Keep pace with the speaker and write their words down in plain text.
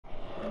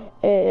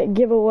a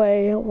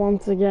giveaway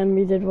once again.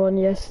 We did one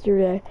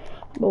yesterday,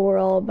 but we're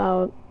all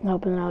about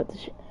helping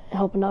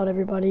out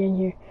everybody in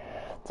here.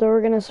 So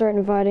we're gonna start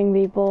inviting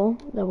people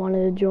that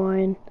wanted to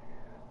join.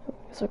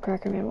 So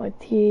Crackerman with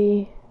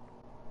T,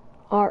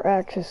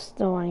 RX is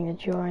still wanting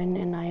to join,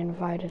 and I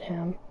invited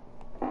him.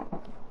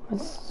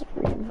 Let's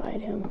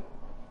re-invite him.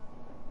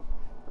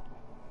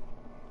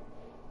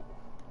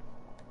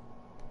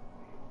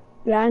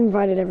 Yeah, I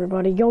invited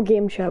everybody. Go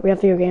game chat. We have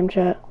to go game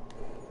chat.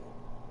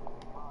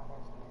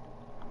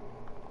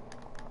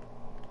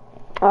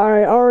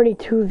 Alright, already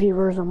 2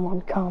 viewers and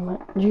 1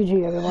 comment.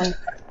 GG, everyone.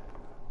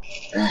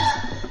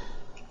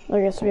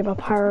 Okay, so we have a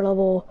power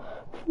level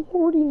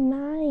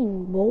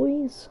 49,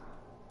 boys.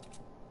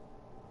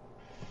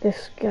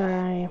 This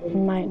guy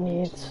might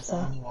need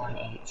stuff.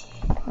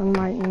 I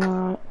might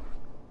not.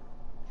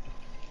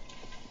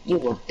 You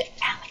will be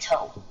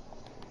amateur.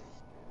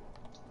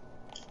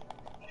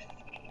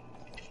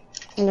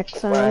 Next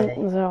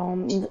time,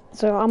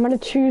 so I'm gonna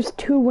choose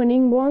 2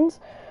 winning ones,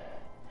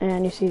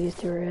 and you see these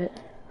 2 are it.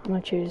 I'm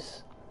gonna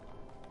choose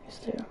these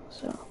 2,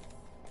 so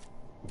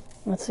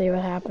let's see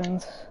what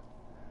happens.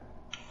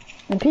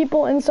 And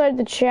people inside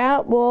the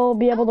chat will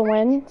be able to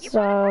win,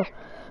 so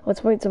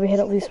let's wait till we hit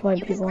at least 5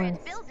 people in.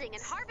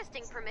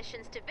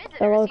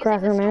 Hello,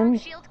 Cracker Man.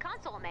 Do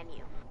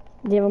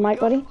you have a mic,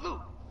 buddy?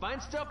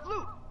 Find stuff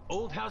loot.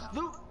 Old house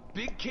loot.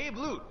 Big cave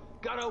loot.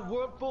 Got a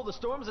world full of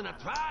storms and I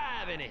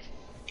thrive in it.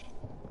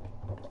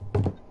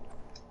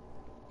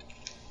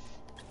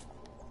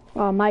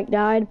 Mike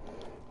died.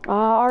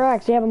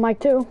 RX, you have a mic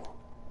too?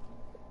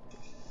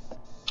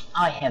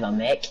 I have a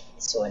mic,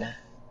 sorta.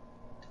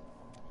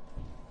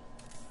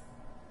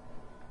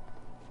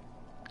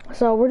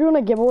 So we're doing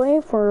a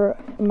giveaway for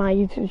my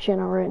YouTube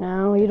channel right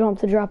now. You don't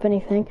have to drop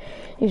anything.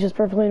 It's just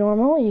perfectly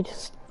normal.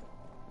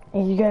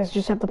 You guys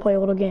just have to play a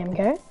little game,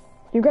 okay?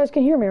 You guys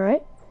can hear me,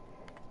 right?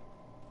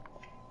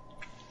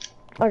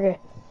 Okay.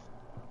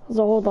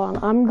 So hold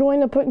on. I'm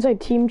going to put inside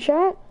team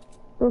chat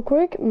real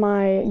quick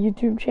my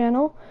YouTube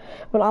channel,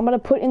 but I'm gonna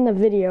put in the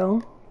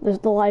video. There's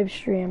the live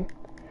stream,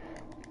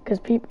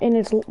 because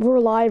we're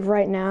live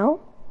right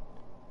now.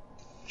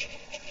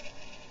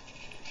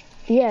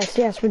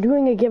 Yes, we're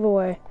doing a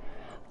giveaway.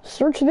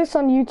 Search this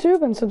on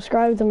YouTube and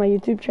subscribe to my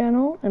YouTube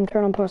channel and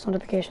turn on post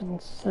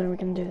notifications so that we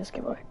can do this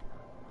giveaway.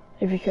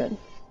 If you could.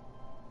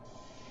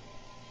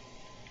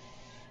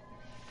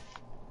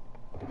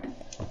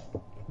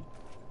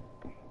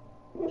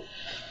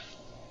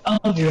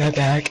 I'll be right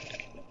back.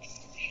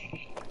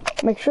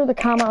 Make sure to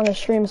comment on the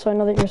stream so I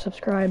know that you're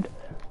subscribed.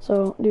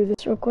 So do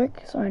this real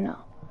quick so I know.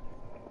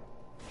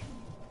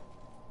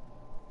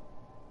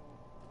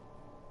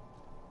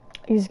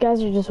 These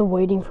guys are just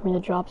waiting for me to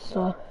drop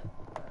stuff.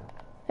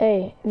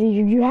 Hey,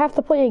 you have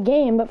to play a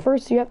game, but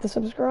first you have to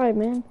subscribe,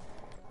 man.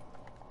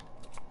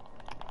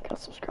 Gotta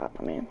subscribe,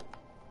 my man.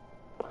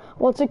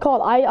 What's it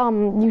called?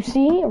 You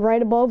see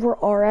right above where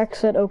RX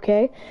said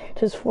okay. It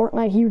says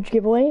Fortnite huge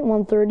giveaway,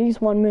 130'S,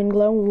 1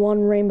 MOONGLOW,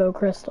 1 rainbow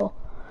crystal.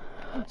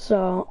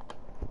 So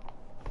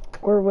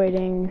we're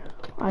waiting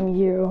on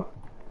you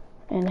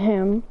and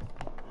him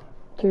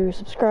to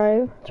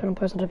subscribe, turn on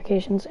post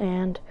notifications,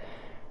 and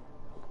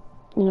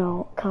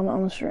comment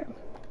on the stream.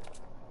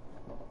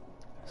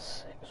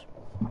 6.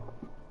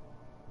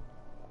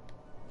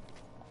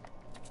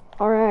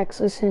 RX,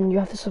 listen, you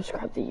have to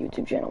subscribe to the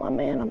YouTube channel, my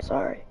man. I'm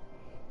sorry.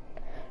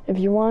 If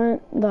you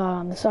want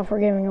the stuff we're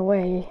giving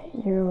away,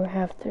 you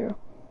have to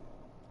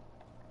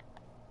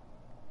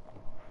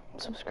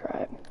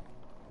subscribe.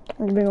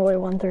 We're giving away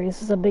 130.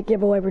 This is a big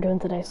giveaway we're doing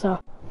today, so.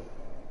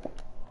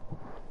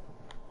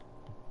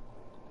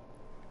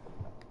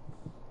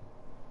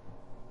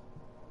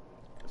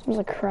 Smells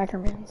like Cracker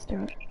Man's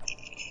doing it.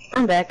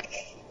 I'm back.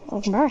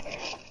 Welcome back.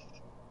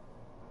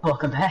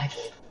 Welcome back.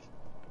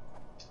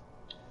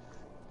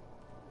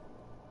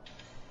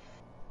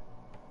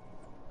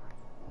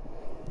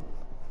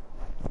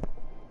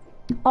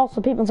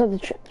 Also, people inside the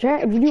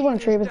chat, if you do want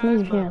to trade with me,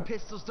 you can.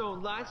 Pistols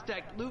don't lie,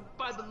 stack loot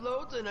by the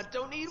loads, and I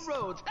don't need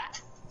roads.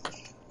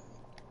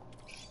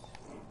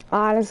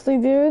 Honestly,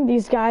 dude,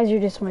 these guys are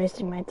just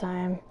wasting my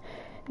time.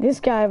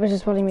 This guy was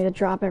just wanting me to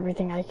drop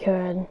everything I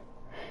could.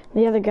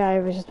 The other guy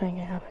was just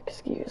making up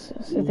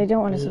excuses. If they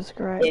don't want to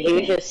subscribe. Yeah, he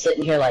was just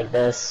sitting here like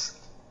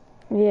this.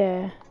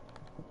 Yeah.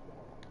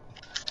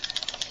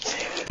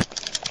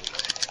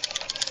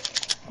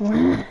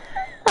 Did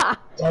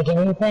I get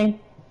anything?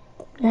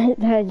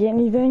 Did I get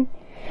anything?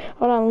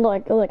 Hold on,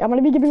 look, I'm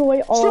gonna be giving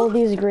away all of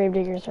these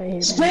gravediggers right here.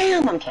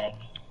 Spam! I'm kidding.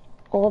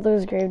 All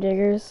those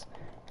gravediggers,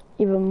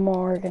 even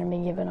more are gonna be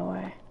given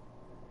away.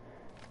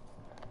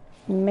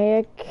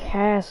 Maya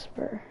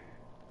Casper.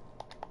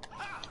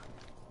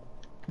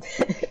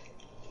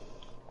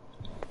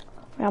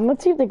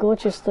 Let's see if the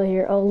glitch is still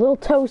here. Oh, Lil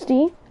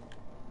Toasty.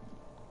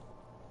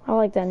 I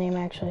like that name,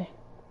 actually.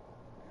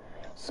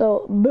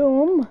 So,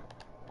 boom.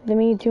 Then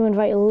we need to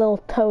invite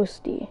Lil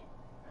Toasty.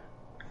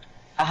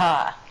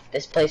 Aha,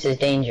 this place is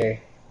danger.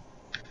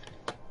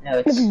 No,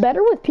 It's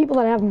better with people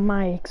that have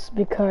mics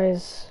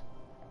because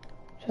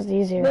it's just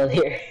easier. Well,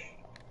 here.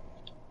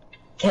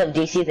 Caleb,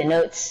 do you see the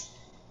notes?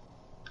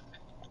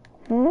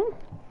 Hmm?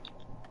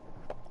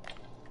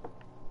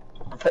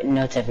 I'm putting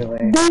notes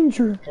everywhere.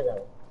 Danger!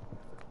 Hello.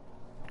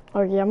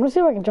 Okay, I'm gonna see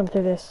if I can jump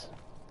through this.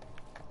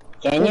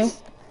 Can you?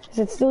 Is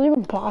it still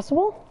even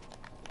possible?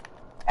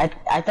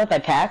 I thought they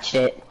patched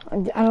it.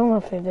 I don't know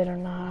if they did or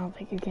not. I don't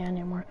think you can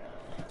anymore.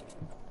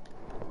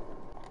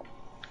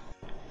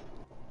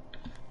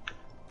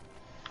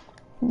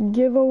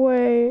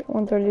 Giveaway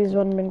 130's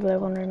one MOONGLOW,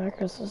 one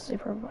remakers. Let's see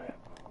for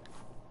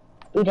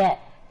Who that?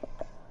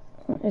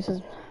 This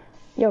is.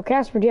 Yo,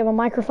 Casper, do you have a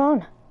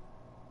microphone?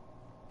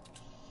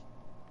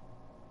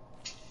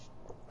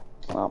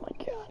 Oh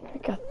my god, we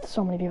got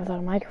so many people without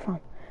a microphone.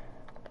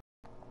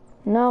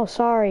 No,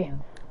 sorry.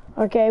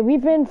 Okay,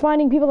 we've been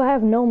finding people that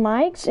have no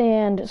mics,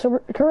 and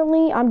so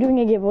currently I'm doing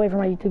a giveaway for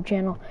my YouTube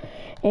channel.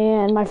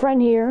 And my friend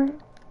here,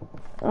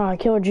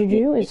 Killer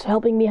Juju, is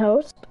helping me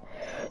host.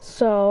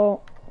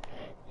 So,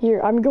 here,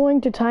 I'm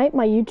going to type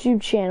my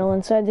YouTube channel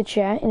inside the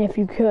chat, and if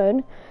you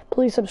could,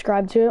 please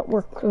subscribe to it.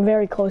 We're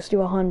very close to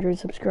 100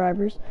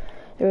 subscribers.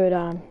 It would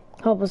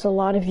help us a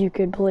lot if you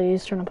could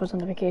please turn on post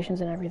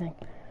notifications and everything.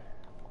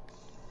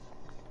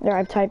 There,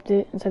 I've typed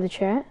it inside the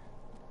chat.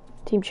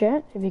 Team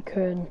chat, if you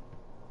could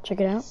check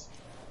it out.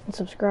 And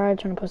subscribe,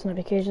 turn on post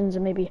notifications,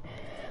 and maybe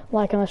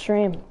like on the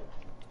stream.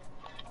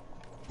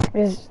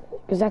 Because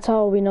that's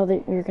how we know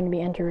that you're going to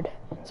be entered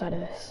inside of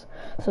this.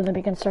 So then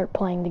we can start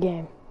playing the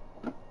game.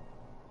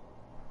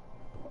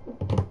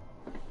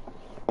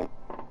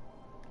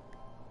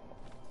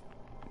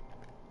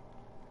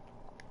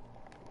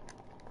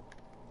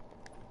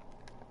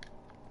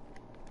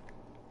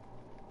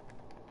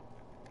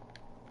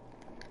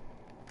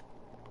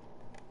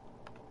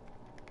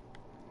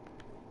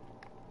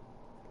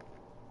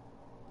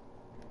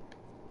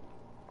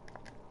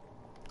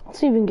 Let's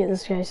see if we can get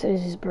this guy.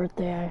 Says his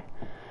birthday.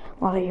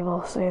 A lot of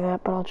people say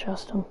that, but I'll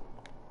trust him.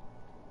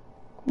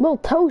 Little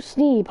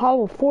Toasty,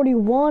 Apollo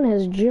 41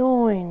 has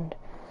joined.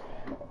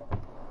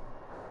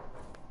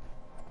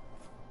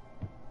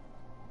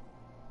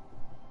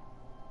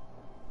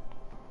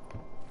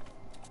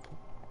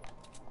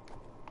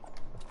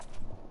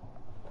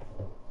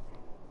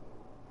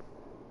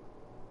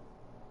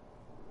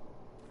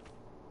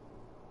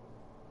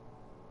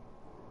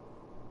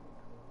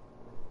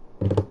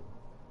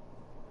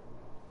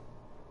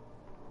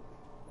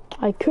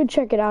 I could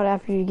check it out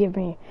after you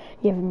giving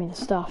me the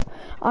stuff.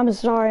 I'm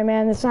sorry,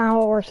 man. That's not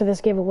how it works with this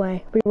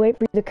giveaway. We wait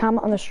for you to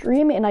comment on the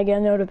stream, and I get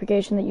a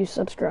notification that you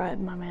subscribed,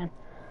 my man.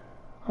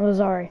 I'm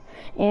sorry.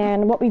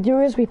 And what we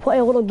do is we play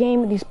a little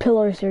game with these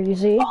pillars here. You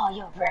see? Oh,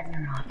 yo,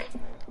 Ragnarok.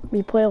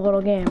 We play a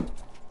little game.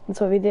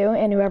 That's what we do,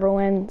 and whoever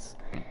wins,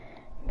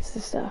 it's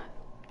just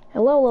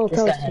hello, little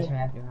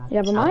Toasty. You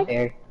have a mic?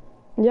 There.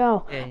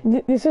 Yo,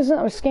 this isn't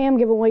a scam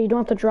giveaway. You don't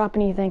have to drop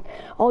anything.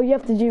 All you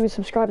have to do is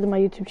subscribe to my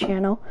YouTube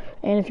channel,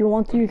 and if you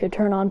want to, you can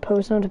turn on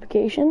post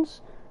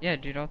notifications. Yeah,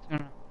 dude, I'll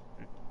turn on.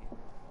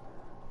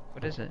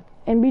 What is it?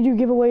 And we do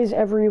giveaways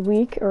every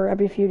week or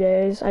every few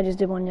days. I just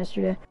did one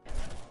yesterday.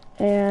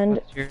 And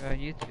what's your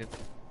YouTube?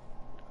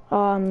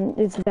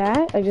 it's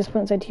that. I just put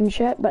inside team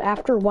chat, but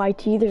after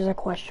YT, there's a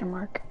question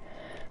mark.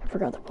 I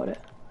forgot to put it.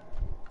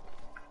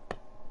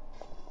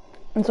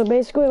 And so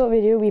basically, what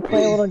we do, we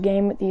play a little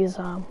game with these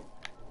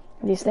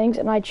things,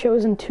 and I've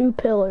chosen 2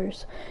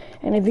 pillars,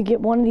 and if you get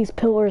one of these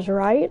pillars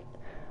right,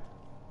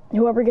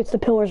 whoever gets the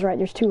pillars right,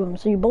 there's 2 of them,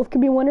 so you both could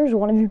be winners,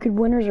 one of you could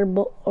be winners, or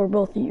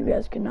both of you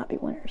guys could not be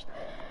winners.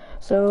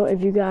 So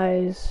if you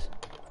guys,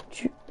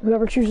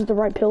 whoever chooses the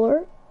right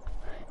pillar,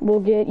 will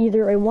get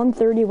either a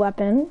 130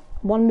 weapon,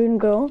 1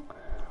 MOONGLOW,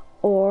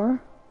 or,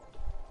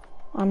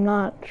 I'm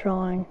not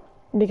trolling,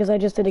 because I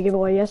just did a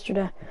giveaway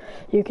yesterday.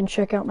 You can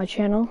check out my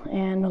channel,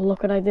 and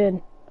look what I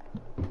did.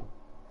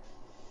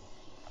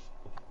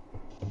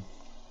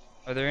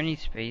 Are there any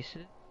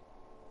spaces?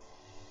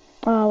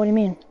 What do you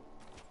mean?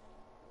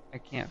 I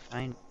can't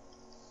find.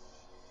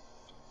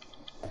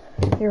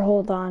 Here,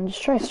 hold on.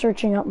 Just try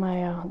searching up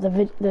my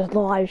the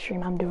live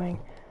stream I'm doing.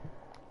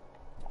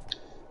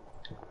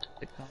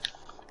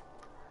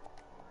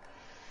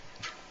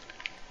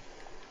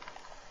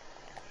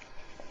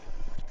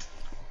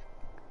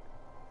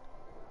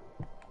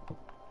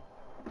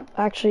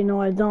 Actually,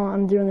 no, I don't.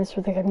 I'm doing this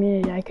for the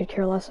community. I could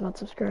care less about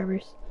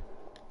subscribers.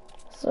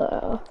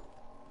 So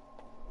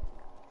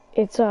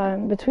it's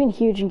between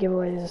huge and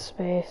giveaways is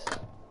space.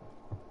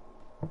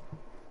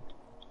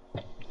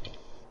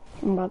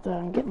 I'm about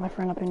to get my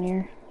friend up in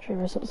here. Show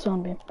you the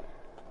Sunbeam.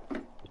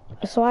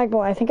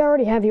 Swagboy, I think I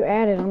already have you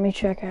added. Let me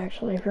check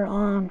actually if you're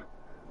on.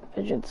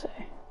 It should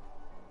say.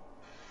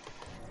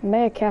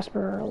 Maya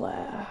Casper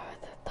left.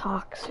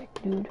 Toxic,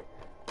 dude.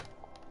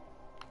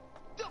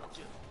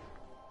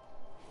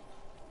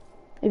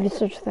 If you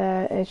search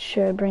that, it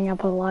should bring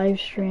up a live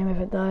stream if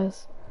it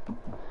does.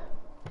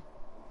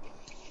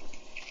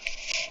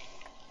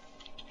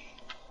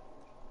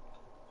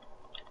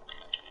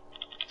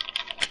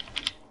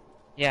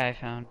 Yeah, I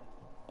found.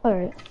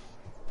 Alright.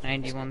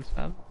 91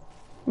 sub.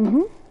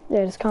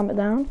 Yeah, just comment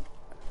down.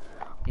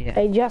 Yeah.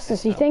 Hey,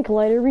 Justice, you think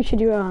later we should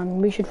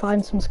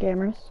find some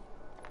scammers?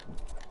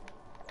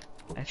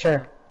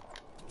 Sure.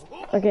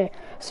 Okay,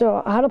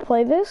 So how to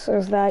play this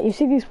is that you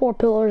see these 4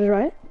 pillars,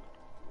 right?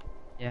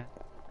 Yeah.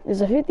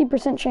 There's a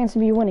 50% chance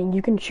of you winning.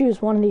 You can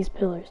choose one of these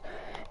pillars.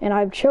 And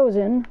I've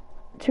chosen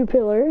 2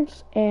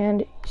 pillars,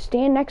 and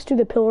stand next to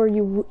the pillar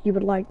you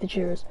would like to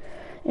choose.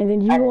 And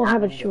then you will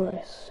have a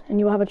choice. And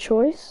you will have a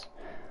choice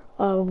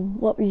of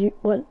what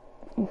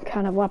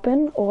kind of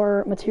weapon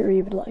or material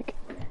you would like.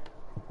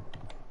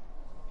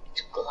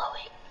 It's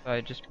glowing. So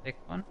I just pick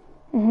one?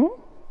 Mm-hmm.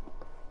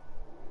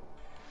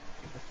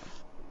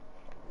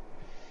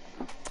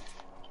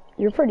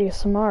 You're pretty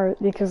smart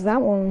because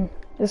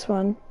this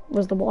one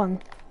was the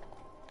one.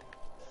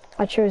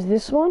 I chose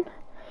this one,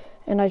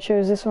 and I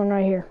chose this one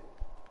right here.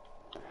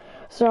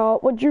 So,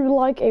 would you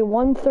like a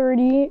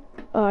 130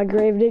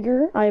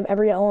 Gravedigger? I have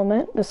every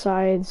element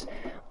besides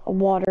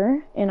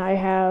water, and I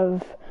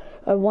have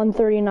a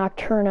 130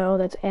 Nocturno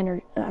that's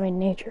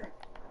nature.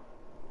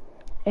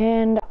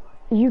 And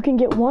you can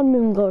get 1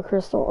 Moonglow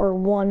crystal or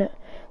 1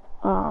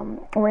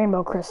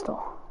 Rainbow crystal.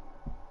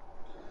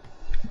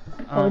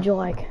 What would you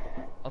like?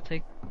 I'll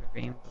take the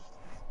rainbow.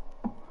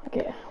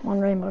 Okay, 1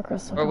 Rainbow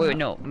crystal. Or wait,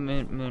 no,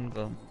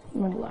 Moonglow.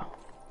 Moonglow.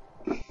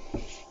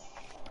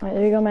 Alright,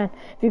 there you go, man.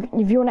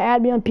 If you want to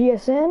add me on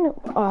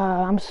PSN,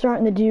 I'm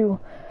starting to do,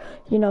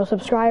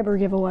 subscriber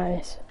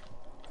giveaways.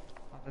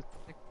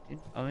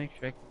 I'll make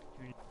sure I can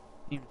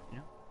do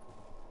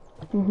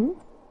it, Mm-hmm.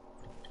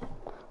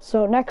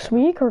 So next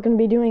week, we're going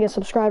to be doing a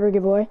subscriber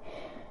giveaway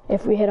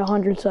if we hit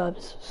 100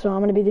 subs. So I'm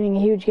going to be doing a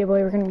huge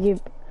giveaway. We're going to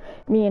give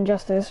me and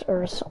Justice,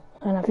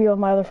 and a few of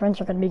my other friends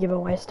are going to be giving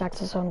away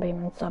stacks of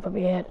Sunbeam and stuff if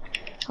we hit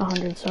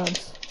 100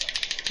 subs.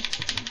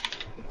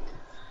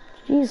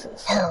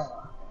 Jesus.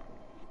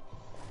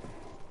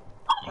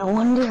 I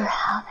wonder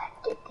how that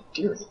did to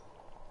do it.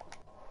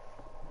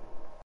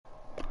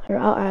 Here,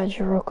 I'll add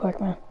you real quick,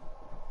 man.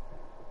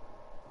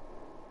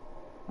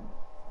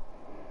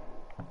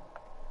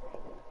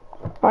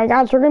 Alright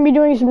guys, we're going to be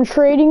doing some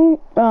trading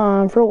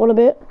for a little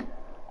bit.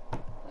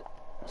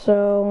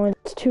 So,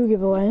 it's 2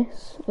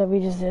 giveaways that we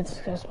just did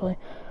successfully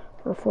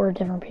for 4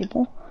 different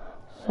people.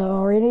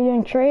 So, we're going to be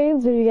doing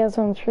trades. If you guys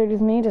want to trade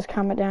with me, just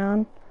comment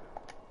down.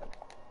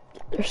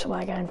 There's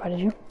Swag, I invited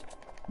you.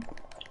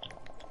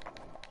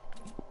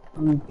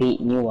 I'm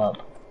beating you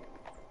up.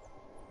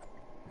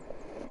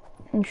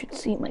 You should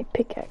see my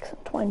pickaxe in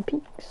Twin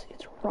Peaks.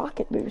 It's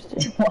rocket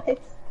boosted. What?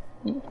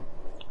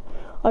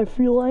 I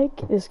feel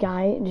like this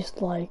guy just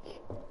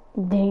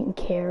didn't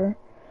care,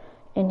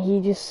 and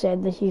he just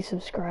said that he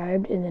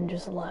subscribed and then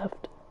just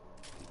left.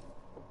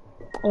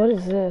 What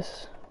is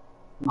this?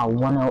 My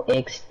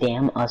 10X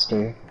damn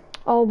Uster.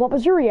 Oh, what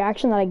was your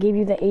reaction that I gave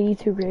you the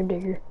 82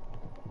 Gravedigger?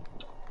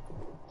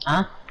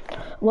 Huh?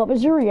 What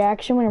was your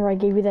reaction whenever I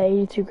gave you that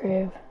 82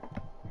 grave?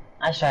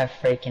 I started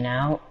freaking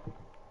out.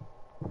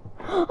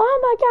 Oh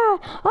my god!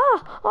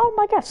 Oh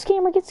my god!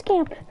 Scammer, get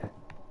scammed!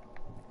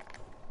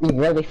 You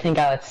really think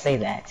I would say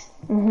that?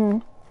 Mm-hmm.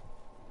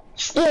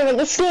 Scammer,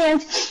 get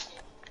scammed!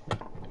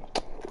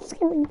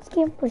 Scammer, get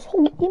scammed for his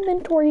whole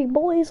inventory,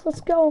 boys.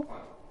 Let's go.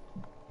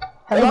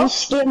 Hello? I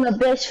just scammed my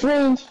best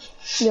friend.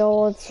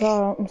 Yo, what's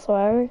up? I'm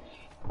sorry.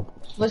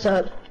 What's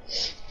up?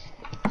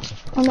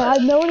 I mean,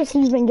 I've noticed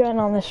you've been getting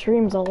on the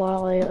streams a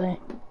lot lately.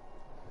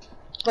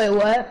 Wait,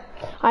 what?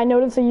 I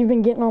noticed that you've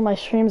been getting on my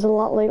streams a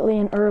lot lately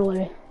and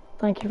early.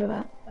 Thank you for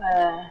that.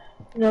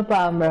 No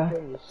problem,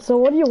 bro. So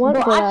what do you want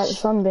for that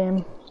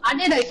Sunbeam? I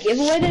did a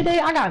giveaway today.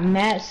 I got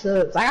mad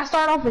subs. Like, I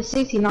started off with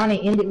 69 and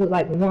ended with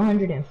like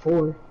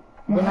 104.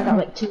 Then I got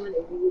like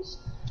 200 views.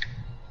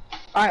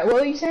 Alright, what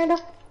were you saying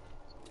though?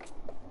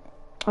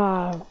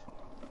 Hold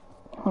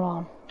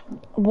on.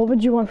 What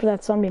would you want for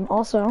that Sunbeam?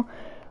 Also,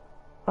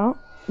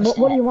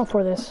 what do you want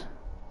for this?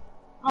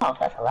 Oh,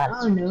 that's a lot of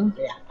I don't know.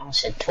 Yeah, I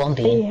said 12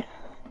 bean. Hey,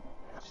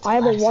 I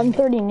have a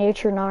 130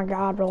 nature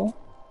non-god roll.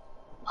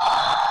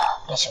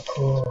 That's so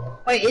cool.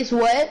 Wait, it's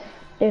what?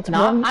 It's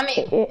Knock? one. I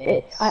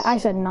mean, I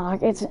said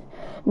knock. It's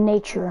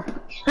nature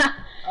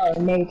oh,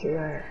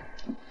 nature.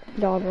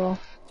 god roll.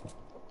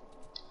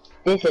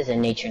 This is a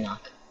nature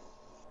knock.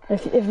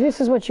 If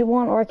this is what you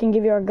want, or I can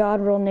give you our god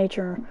roll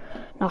nature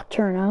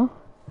nocturno.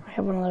 I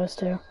have one of those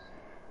too.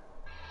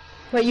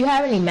 Wait, you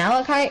have any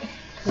malachite?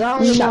 'Cause I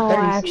only got No,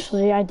 36.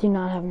 actually, I do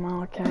not have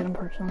malachite,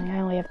 unfortunately. I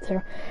only have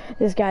 2.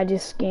 This guy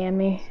just scammed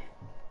me.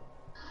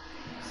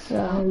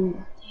 So,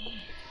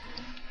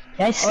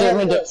 Did I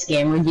scammer get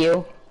scammered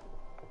you?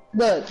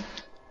 Look,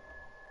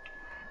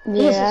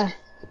 yeah.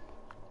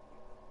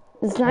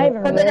 It's not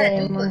even look really at that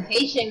anymore.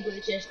 duplication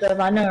glitch and stuff.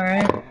 I know,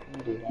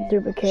 right?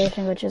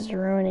 Duplication, which is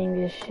ruining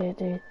this shit,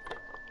 dude.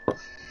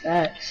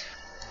 Facts.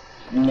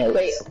 No.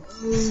 Wait,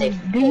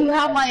 do you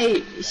have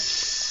like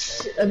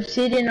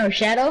obsidian or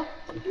shadow?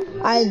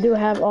 I do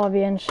have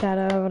Ovian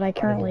Shadow, but I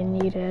currently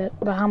need it.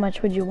 But how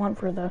much would you want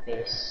for the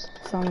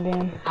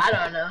Sunbeam? I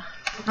don't know.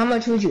 How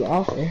much would you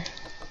offer?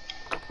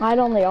 I'd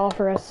only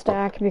offer a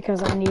stack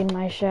because I need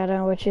my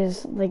Shadow, which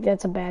is, like,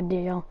 that's a bad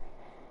deal.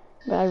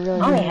 But I really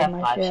only need have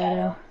my 5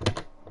 Shadow.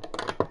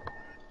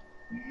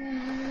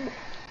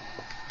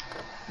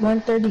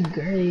 130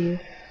 grave.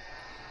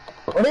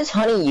 What is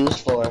honey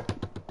used for?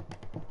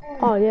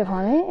 Oh, you have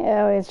honey?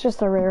 Oh, it's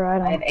just a rare I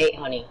have item. 8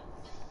 honey.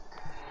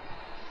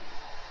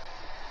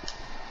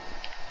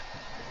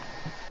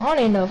 I don't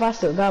even know if I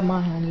still got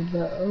my honey,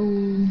 but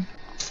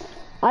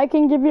I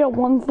can give you a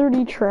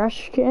 130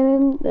 trash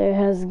cannon that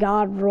has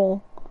God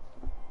roll.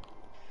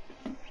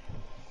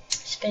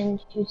 Spin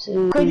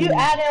jutsu. could you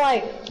add in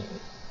like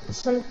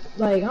some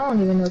like I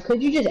don't even know.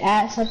 Could you just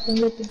add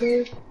something with the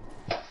grave?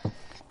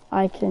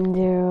 I can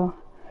do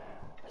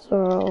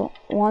so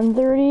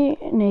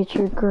 130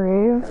 nature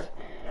grave,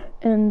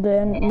 and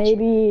then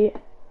maybe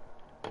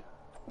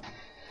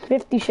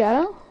 50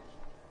 shadow.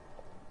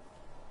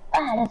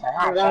 Ah, that's a lot.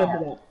 I'll Shadow.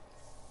 do that.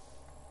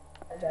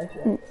 I got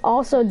you.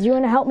 Also, do you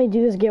want to help me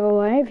do this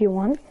giveaway if you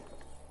want?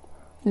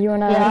 You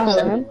want to? Yeah, I'll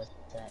Something help. with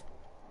that.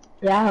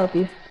 Yeah, I'll help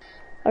you.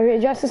 Okay,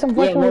 Justice.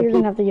 Unfortunately, more you're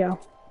gonna have to go.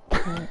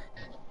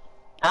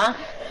 Huh?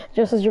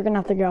 Justice, you're gonna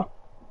have to go.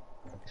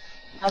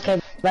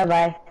 Okay,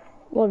 bye-bye.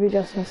 Love you,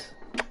 Justice.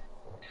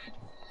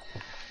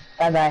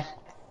 Bye-bye.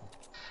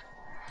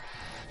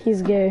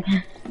 He's gay.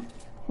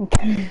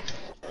 Okay.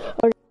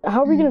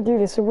 How are we gonna do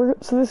this? So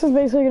this is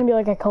basically gonna be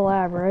like a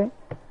collab, right?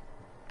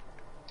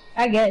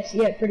 I guess,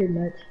 yeah, pretty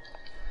much.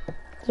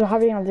 So how are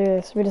we gonna do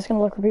this? We're just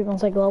gonna look for people and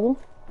say global?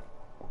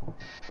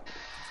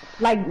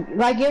 Like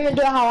you even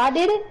do it how I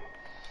did it?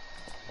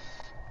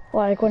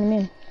 Like, what do you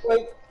mean?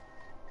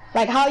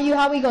 Like how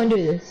we gonna do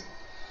this?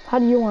 How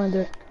do you want to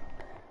do it?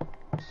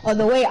 Oh,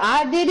 the way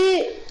I did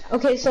it?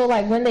 Okay, so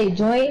like when they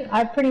join,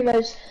 I pretty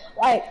much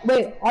like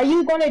wait. Are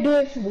you gonna do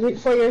it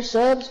for your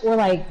subs or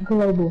like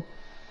global?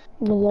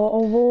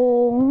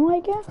 Global, I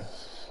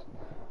guess.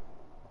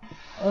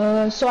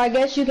 So I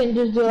guess you can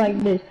just do it like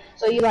this.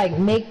 So you like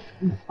make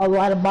a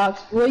lot of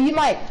boxes. Well, you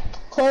might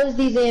close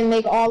these in,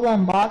 make all of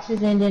them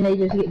boxes, and then they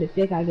just get to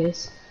pick, I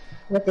guess,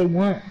 what they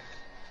want.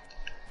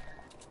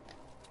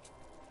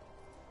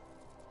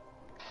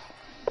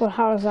 But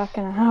how is that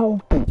gonna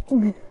help?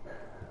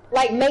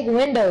 Like make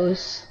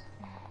windows,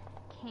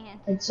 Can't.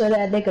 and so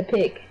that they could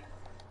pick.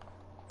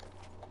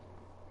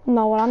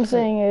 No, what I'm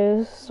saying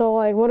is, so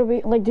like, what do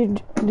we like?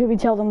 Do we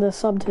tell them to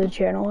sub to the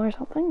channel or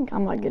something?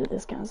 I'm not good at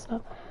this kind of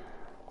stuff.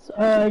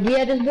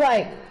 Yeah, just be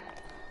like,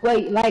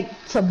 wait, like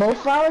to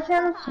both of our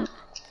channels?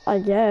 I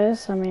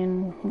guess. I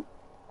mean,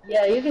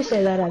 Yeah, you can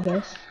say that, I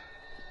guess.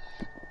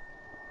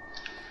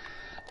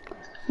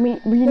 we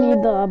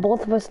need the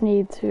both of us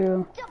need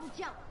to. Double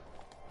jump.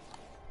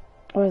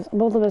 Or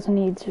both of us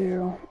need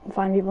to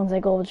find people and say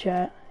gold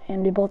chat,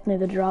 and we both need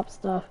to drop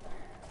stuff.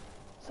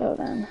 So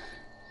then,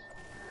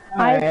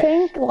 I Alright.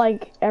 think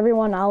like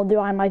everyone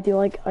I might do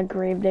like a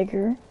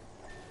gravedigger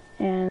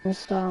and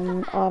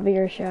some Avi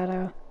or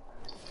Shadow.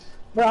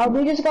 But are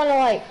we just gonna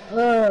like,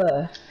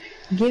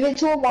 give it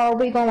to them, or are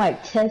we gonna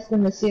like test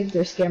them to see if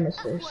they're scammers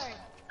first?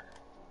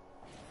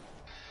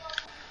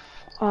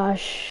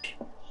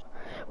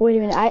 Wait a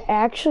minute. I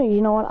actually,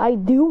 you know what? I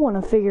do want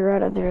to figure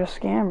out if they're a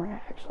scammer.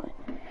 Actually,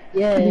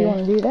 Yeah. do you want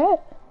to do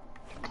that?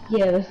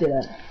 Yeah, let's do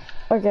that.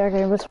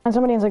 Okay. Let's find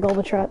somebody in the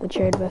gold chat to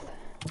trade with.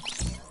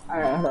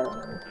 Alright, hold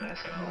on.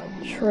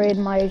 Trade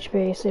my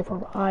HP, say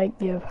for I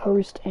give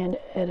host and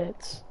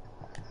edits.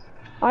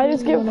 I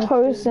just give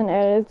hosts and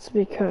edits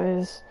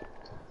because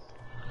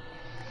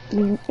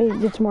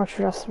it's more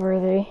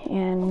trustworthy,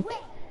 and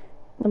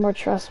the more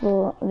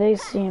trustable they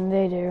seem,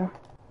 they do.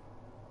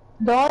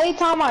 The only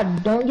time I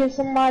don't give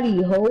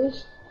somebody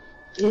host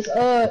is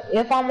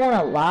if I'm on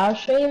a live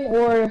stream,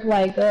 or if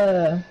like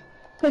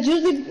cause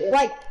usually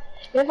like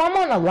if I'm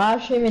on a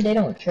live stream and they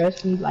don't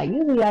trust me, like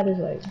usually I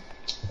just like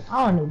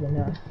I don't even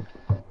know.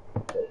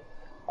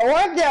 Or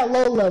if they're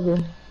low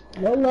level.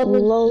 Low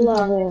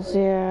levels,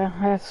 yeah,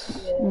 that's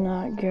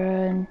not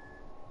good.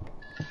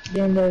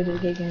 Then they'll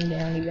just get them, they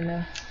don't even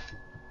know.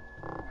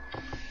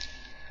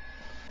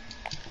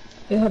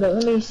 Hey, hold on,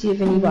 let me see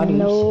if anybody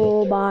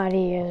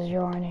Nobody is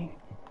joining.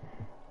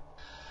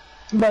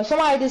 But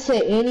somebody just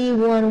said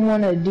anyone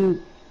wanna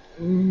do.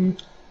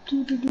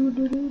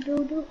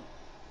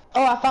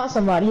 Oh, I found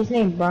somebody. His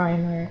name's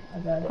Brian. Alright, I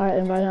got it. Alright,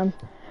 invite him.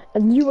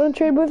 And you want to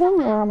trade with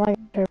him, or am I gonna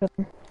trade with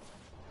him?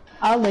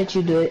 I'll let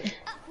you do it.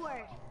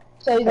 Upward.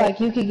 So like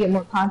you can get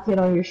more content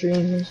on your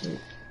streams and shit.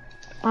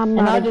 I'm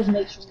And not. I'll just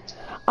make sure.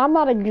 I'm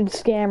not a good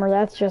scammer.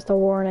 That's just a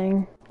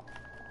warning.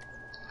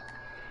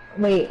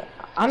 Wait,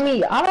 I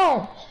mean I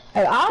don't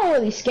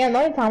really scam. The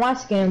only time I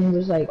scam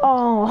was like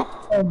Oh,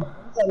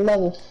 it's like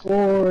level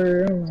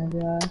 4. Oh my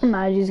god.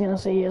 Maggie's gonna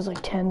say he has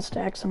like 10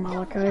 stacks of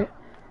malachite.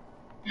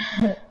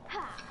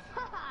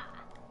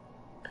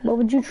 What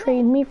would you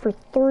trade me for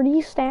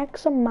 30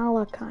 stacks of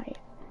malachite?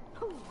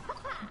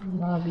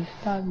 Probably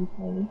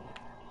funny.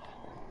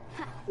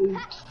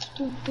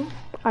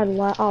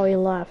 Oh, he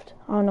left.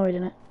 Oh, no, he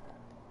didn't.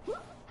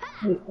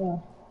 Wait,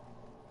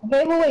 I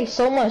gave away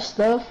so much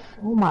stuff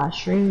on my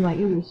stream, like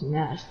it was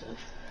mad stuff.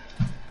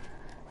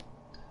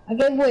 I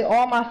gave away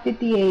all my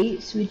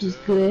 58s, which is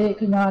good,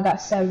 cause now I got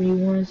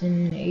 71s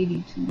and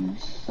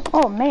 82s.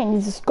 Oh, man,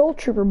 he's a skull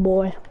trooper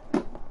boy.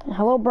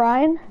 Hello,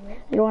 Brian.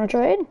 You want to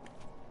trade?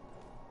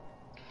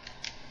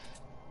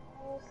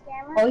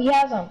 Oh, he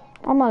has them.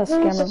 I'm not a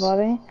scammer,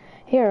 buddy.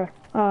 Here,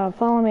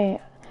 follow me.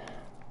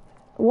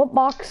 What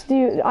box do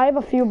you... I have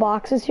a few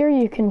boxes here.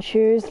 You can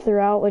choose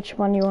throughout which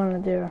one you want to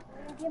do.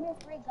 Give me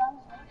 3 guns.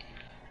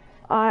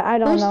 I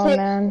don't Who's know, take-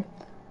 man.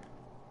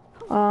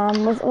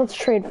 Let's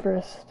trade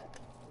first.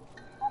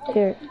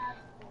 Here.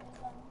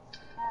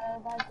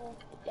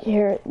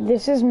 Here,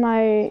 this is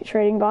my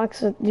trading box.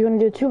 Do you want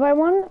to do a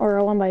 2x1 or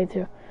a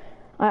 1x2?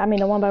 I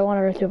mean a 1x1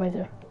 or a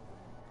 2x2.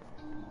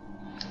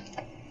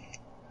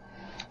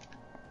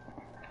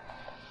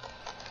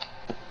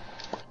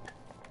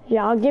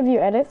 Yeah, I'll give you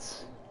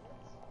edits.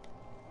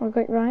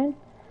 Okay, Ryan?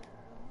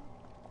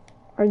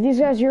 Are these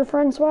guys your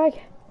friends, Swag?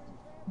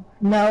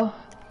 No.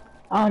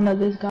 I don't know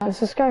this guy.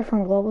 Is this guy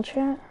from Global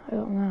Chat? I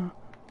don't know.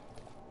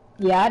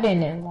 Yeah, I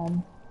didn't know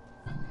him.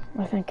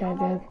 I think I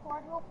did.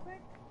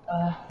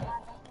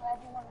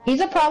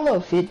 He's a pro level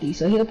 50,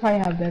 so he'll probably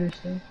have better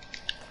stuff.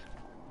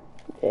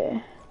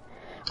 Yeah.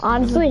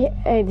 Honestly,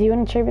 hey, do you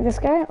want to trade with this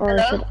guy, or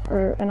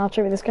and I'll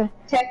trade with this guy?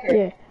 Tecker.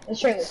 Yeah.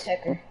 Let's trade with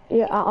Tecker.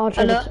 Yeah, I'll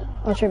trade.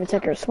 I'll trade with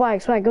Ticker.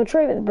 Swag, go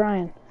trade with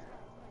Brian.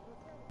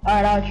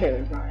 Alright, I'll trade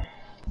with Brian.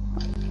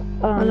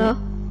 Hello.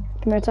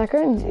 Come here,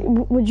 Tucker.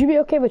 Would you be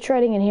okay with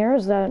trading in here? Or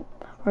is that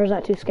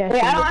too sketchy?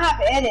 Wait, I don't have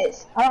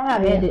edits. I don't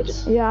have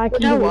edits. Yeah, I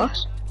can. Well, I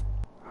was.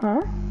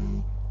 Huh?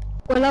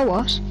 Well, I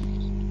was.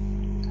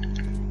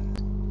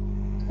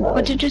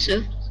 What did you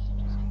say?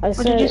 What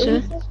did you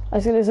say? I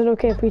said, is it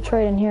okay if we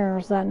trade in here, or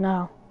is that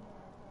no?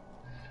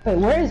 Wait,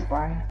 where is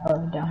Brian? Oh,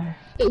 down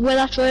here. Will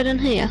I trade in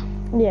here?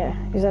 Yeah,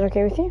 is that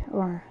okay with you?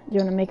 Or do you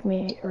want to make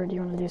me, or do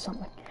you want to do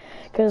something?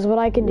 Because what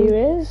I can do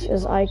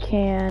is I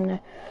can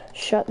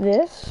shut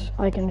this,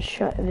 I can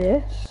shut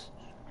this,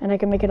 and I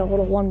can make it a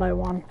little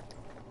 1x1.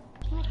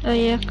 Oh,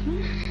 yeah.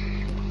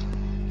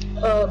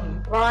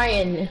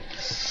 Brian,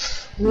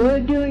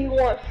 what do you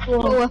want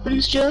What for...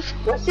 weapons, Jeff?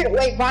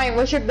 Wait, Brian,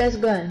 what's your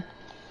best gun?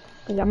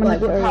 Yeah, I'm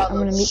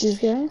gonna meet these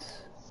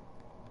guys.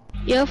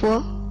 Yeah,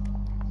 what?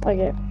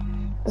 Okay,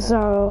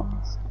 so,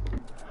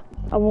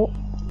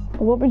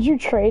 what would you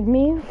trade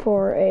me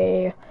for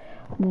a,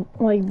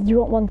 like, do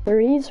you want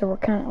 130's, or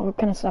what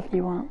kind of stuff do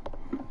you want?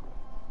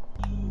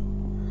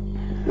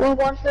 What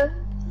one for?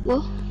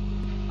 What?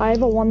 I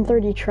have a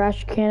 130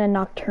 trash cannon,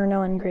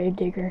 Nocturno, and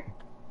Gravedigger.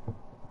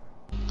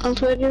 I'll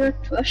trade you a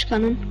trash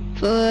cannon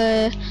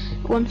for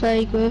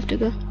 130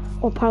 Gravedigger.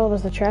 What pile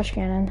was the trash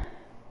cannon?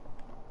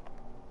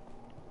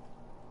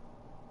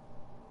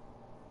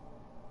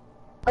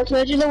 I'll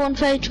trade you the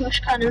 130 trash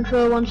cannon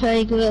for a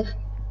 130 grave.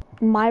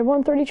 My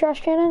 130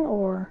 trash cannon,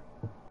 or?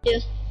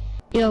 Yes.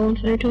 Yeah,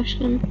 130 trash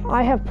cannon.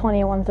 I have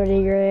plenty of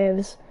 130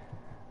 graves.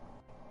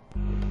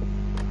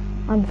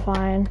 I'm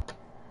fine.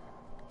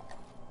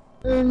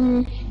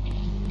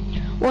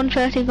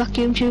 130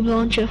 vacuum tube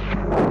launcher.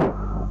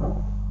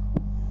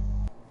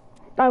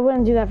 I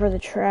wouldn't do that for the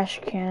trash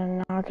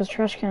cannon now, because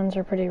trash cannons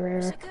are pretty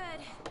rare.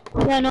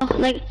 Yeah, no,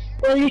 like,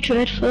 what will you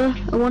trade for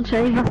a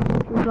 130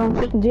 vacuum tube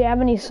launcher? Do you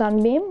have any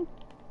sunbeam?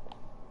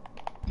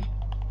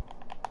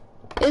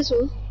 Is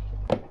it?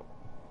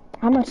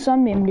 How much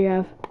sunbeam do you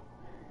have?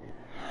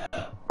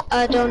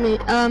 I don't need,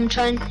 I want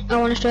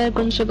to trade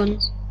guns for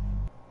guns.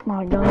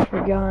 My guns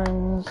for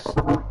guns.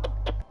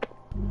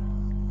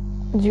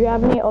 Do you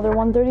have any other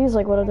 130s?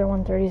 Like, what other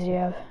 130s do you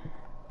have?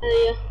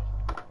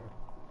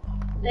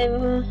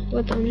 Yeah.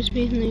 What, I'm just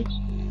reading these.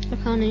 I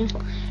can't hear.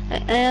 I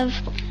have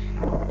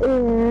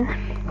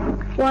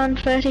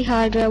 130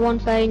 Hydra,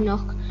 130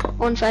 Knock,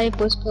 130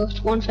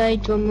 Buzzcut, 130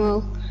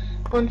 Drumroll,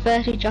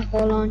 130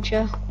 Jackal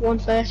Launcher,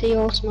 130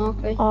 All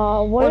Smoky.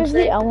 What is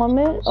the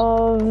element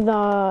of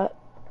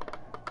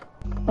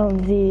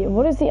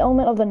what is the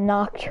element of the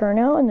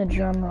Nocturno and the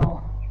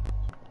Drumroll?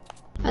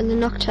 And the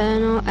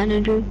Nocturno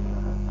Energy.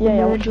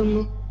 Yeah. What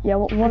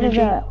Energy.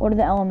 are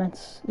the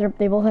elements?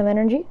 They both have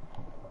energy?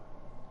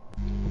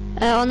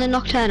 On the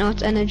Nocturno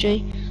it's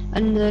energy,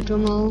 and the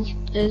Drumroll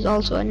is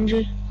also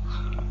energy.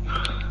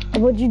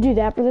 Would you do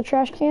that for the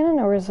trash cannon,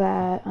 or is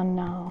that a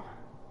no?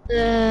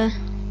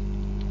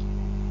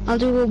 I'll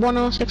do a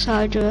 106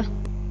 Hydra,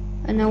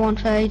 and a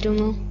 130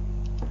 Drumroll.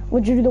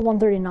 Would you do the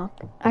 130 knock?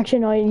 Actually,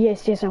 no,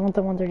 yes, I want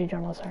the 130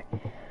 Drumroll, sorry.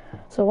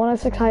 So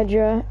 106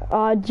 Hydra,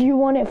 do you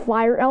want it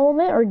fire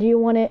element, or do you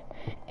want it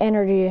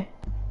energy?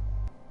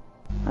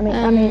 I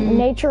mean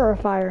nature or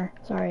fire,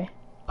 sorry.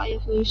 Fire,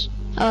 please.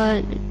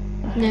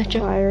 Nature.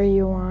 Fire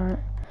you want.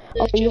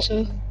 Nature,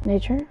 sir.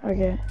 Nature?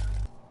 Okay.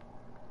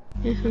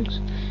 Yeah,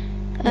 thanks.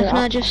 Can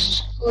I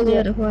just hold the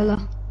other while I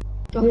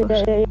drop off?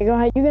 Yeah, go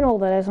ahead. You can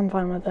hold that as I'm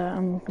fine with that.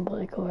 I'm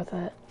completely cool with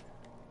that.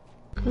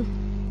 Cool.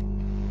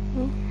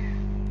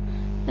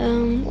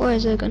 Where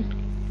is it again?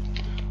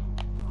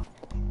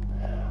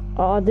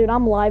 Dude,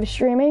 I'm live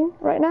streaming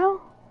right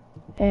now.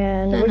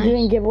 And we're nice.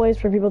 doing giveaways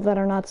for people that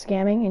are not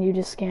scamming, and you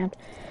just scammed.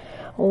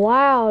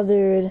 Wow,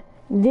 dude.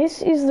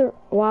 This is the...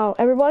 Wow,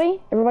 everybody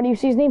who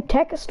sees his name,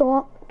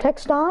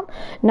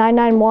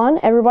 TechStomp991,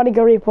 everybody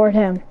go report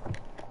him.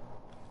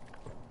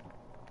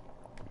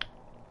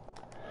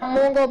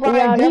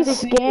 Yeah, he's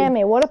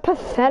scamming. What a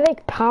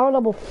pathetic, power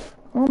level...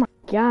 Oh my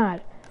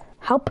god.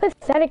 How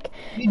pathetic...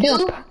 You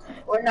do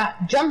or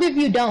not? Jump if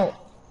you don't.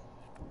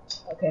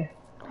 Okay.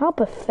 How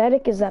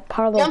pathetic is that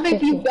power level Jump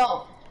if 50? you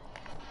don't.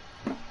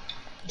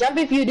 Jump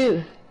if you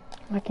do.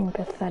 Fucking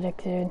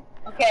pathetic, dude.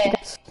 Okay.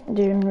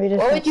 Dude, we just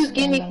What got would you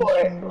give me scammed on for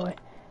it? stream, boy.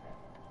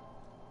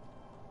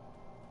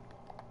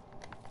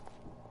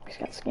 Just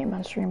got scammed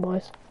on stream,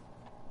 boys.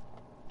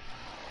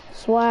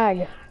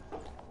 Swag.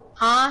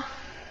 Huh?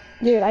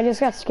 Dude, I just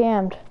got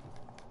scammed.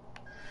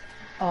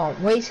 Oh,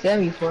 what you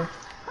scam you for?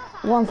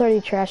 130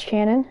 trash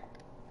cannon.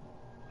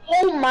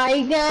 Oh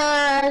my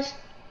gosh.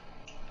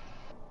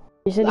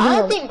 You said I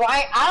don't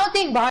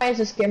think Brian's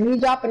a scammer. He's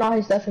dropping all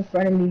his stuff in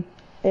front of me.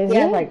 Is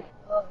Yeah, he? like,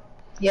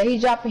 yeah, he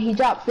dropped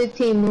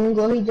 15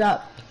 MOONGLOW. He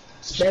dropped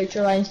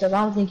spiritual light and stuff.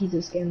 I don't think he's a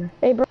scammer.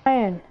 Hey,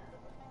 Brian.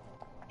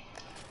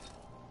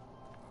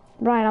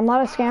 Brian, I'm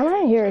not a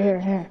scammer. Here.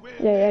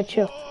 Yeah,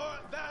 chill.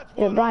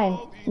 Yeah, Brian,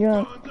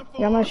 I'm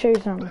gonna show you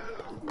something.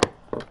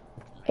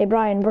 Hey,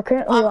 Brian, we're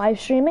currently live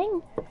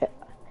streaming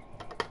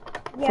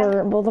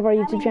for both of our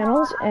YouTube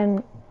channels,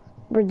 and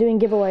we're doing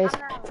giveaways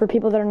for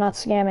people that are not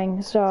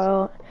scamming.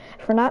 So,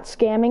 for not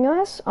scamming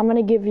us, I'm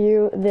gonna give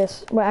you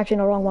this. Well, actually,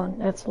 no, wrong one.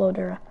 That's low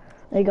Dura.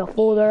 There you go,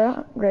 full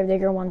Dura,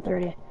 Gravedigger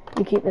 130.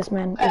 You keep this,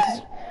 man.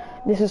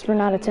 This is for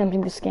not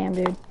attempting to scam,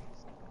 dude.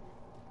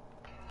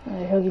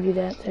 He'll give you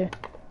that too.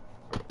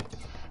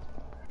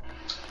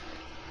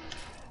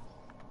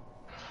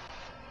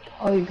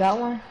 Oh, you got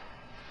one?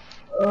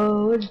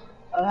 Oh,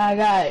 I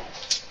got it.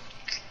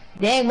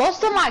 Dang,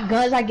 most of my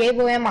guns I gave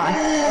away in my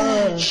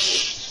live So,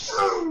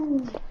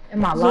 stream.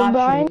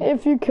 Brian,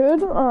 if you could,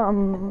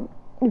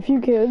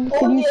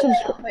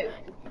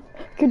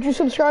 could you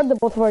subscribe to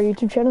both of our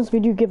YouTube channels? We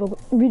do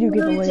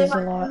giveaways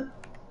a lot.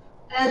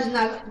 That's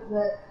not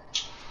good.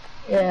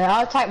 Yeah,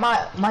 I'll type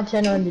my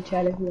channel in the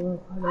chat if you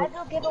want. I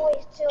do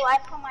giveaways too. I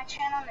put my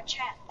channel in the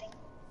chat thing.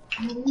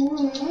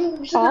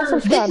 I'll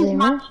subscribe to you,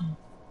 man.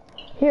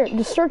 Here,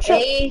 just search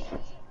up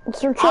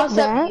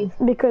that,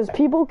 because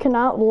people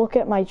cannot look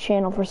at my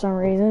channel for some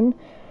reason.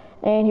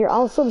 And here,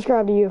 I'll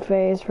subscribe to you,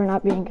 FaZe, for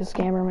not being a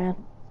scammer, man.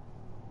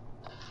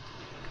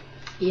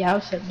 Yeah,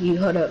 I'll sub to you.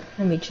 Hold up,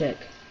 let me check.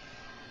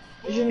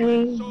 What's your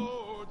name?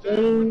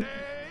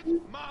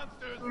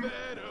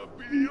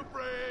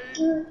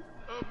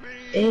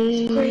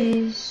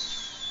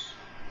 Is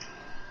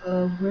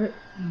over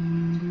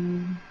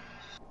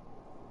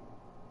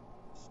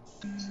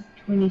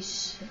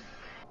 26.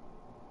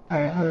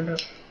 Alright, hold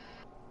up.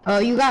 Oh,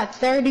 you got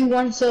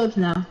 31 subs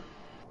now.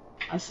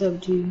 I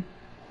subbed you.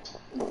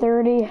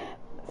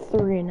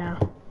 33 now.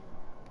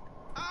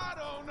 Oh,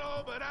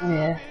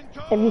 yeah.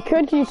 If you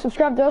could, can you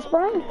subscribe to us,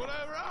 Brian?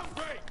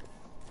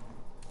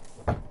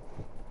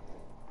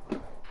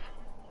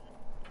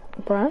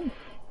 Brian?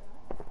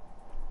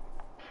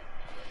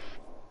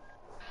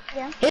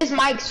 Yeah. His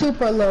mic's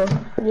super low.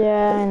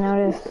 Yeah, I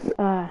noticed.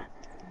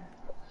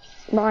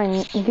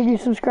 Brian, could you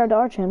subscribe to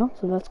our channel?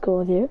 So that's cool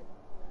with you.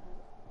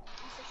 I'm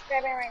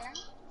subscribing right now.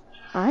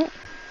 Alright.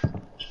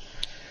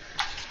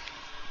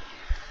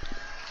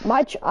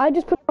 I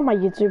just put on my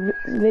YouTube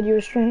video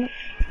stream.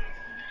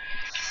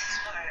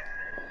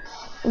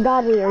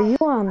 Godly, are you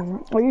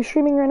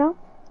streaming right now?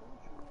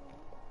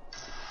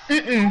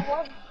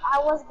 I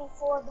was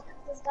before because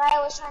this guy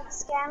was trying to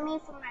scam me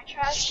for my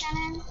trash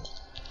cannon.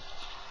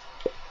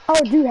 Oh,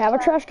 do you have a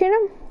trash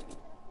cannon?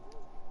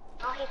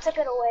 Oh, he took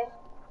it away.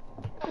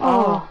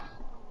 Oh.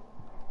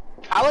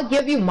 I would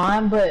give you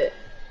mine, but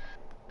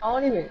I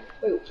don't even.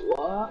 Wait,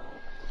 what?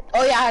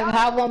 Oh yeah, I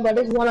have one, but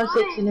it's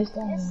 106 and it's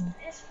done.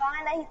 It's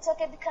fine that he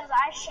took it because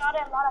I shot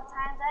it a lot of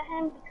times at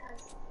him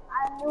because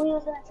I knew he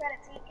was gonna try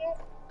to take it.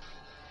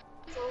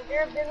 So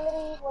their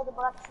ability was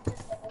about to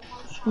just like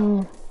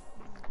one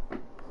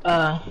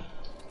shot.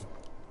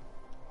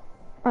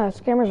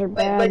 Scammers are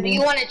bad. But do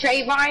you want to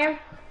trade Brian?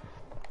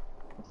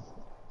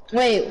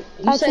 Wait,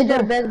 you said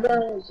the best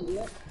guns.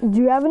 Do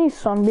you have any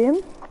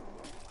Sunbeam?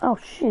 Oh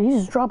shit, he's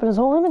just dropping his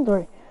whole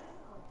inventory.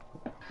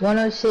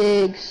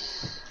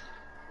 106.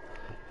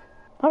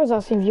 I was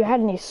asking if you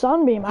had any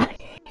Sunbeam. He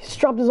just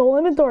dropped his whole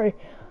inventory.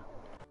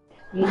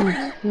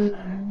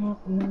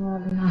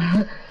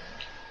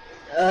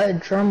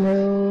 Drum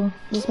roll.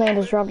 This man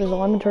just dropped his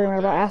whole inventory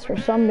whenever I asked for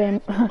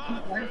Sunbeam.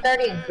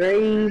 130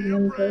 grave,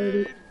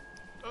 130.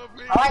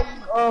 Alright,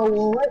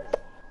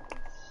 what?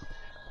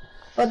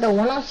 But the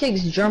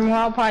 106 drum roll,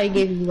 I'll probably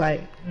give you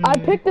like. I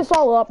picked this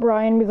all up,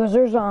 Brian, because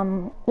there's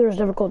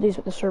difficulties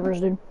with the servers,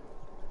 dude.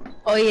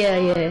 Oh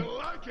yeah.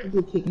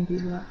 Good kicking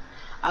people out.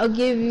 I'll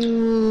give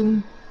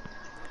you.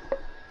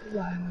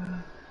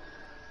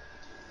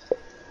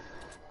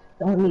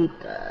 Don't need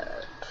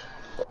that.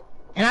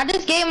 And I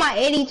just gave my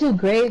 82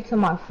 grade to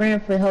my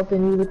friend for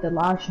helping me with the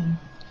lotion.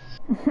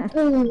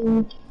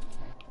 Do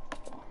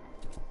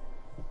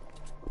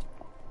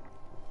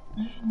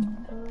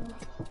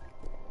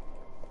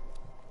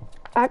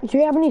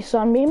you have any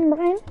Sunbeam,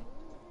 Brian?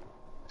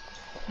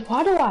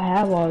 Why do I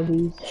have all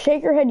these?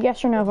 Shake your head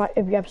yes or no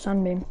if you have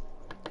Sunbeam.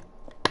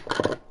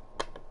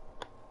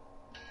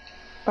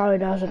 Probably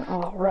doesn't.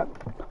 Oh, rip.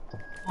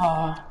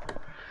 I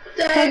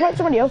want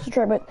somebody else to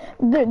try, but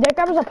dude, that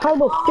guy was a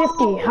Pablo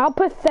 50. How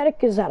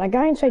pathetic is that? A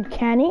guy inside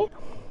Canny?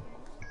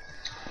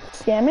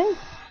 Scamming?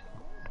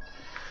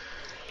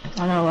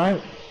 I know,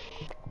 right?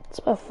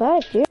 It's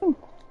pathetic, dude.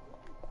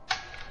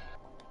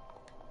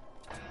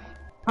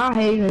 I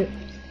hate it.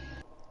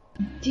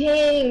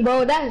 Dang,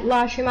 bro, that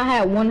last stream I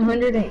had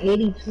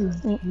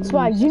 182.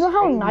 Swag, do you know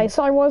how nice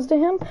I was to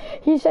him?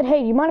 He said,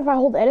 hey, do you mind if I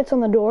hold edits on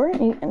the door?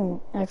 And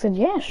I said,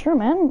 yeah, sure,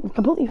 man.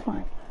 Completely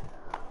fine.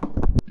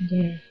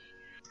 Yeah.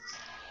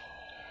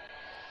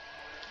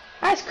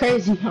 That's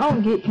crazy. I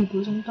don't get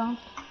people sometimes.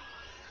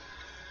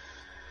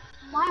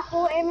 My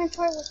whole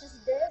inventory was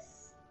just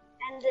this,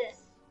 and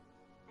this,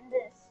 and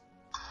this.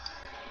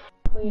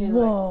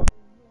 Whoa.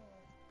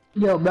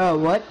 Yo, bro,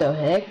 what the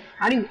heck?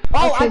 How do you...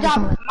 Oh, I dropped...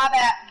 My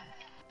bad.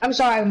 I'm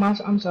sorry,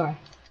 I'm sorry.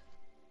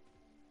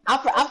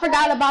 I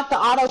forgot about the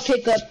auto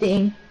pickup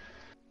thing.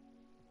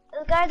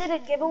 This guy did a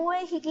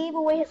giveaway. He gave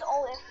away his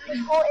whole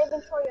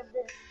inventory of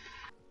this.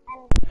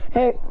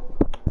 And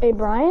Hey,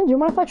 Brian, do you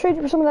mind if I trade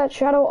you for some of that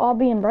Shadow,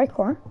 Obby, and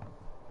Brightcore?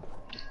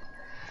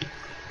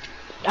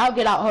 I'll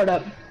get out, hold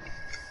up.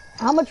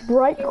 How much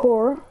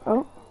Brightcore...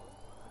 Oh.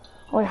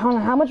 Wait, hold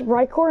on. How much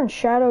Brightcore and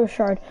Shadow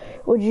Shard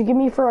would you give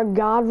me for a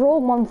God Roll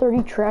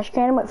 130 Trash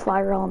Cannon with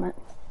Fire Element?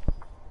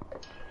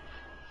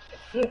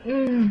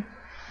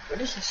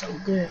 This is so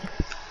good.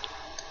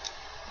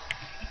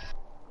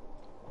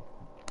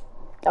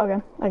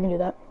 Okay, I can do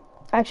that.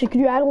 Actually, could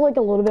you add like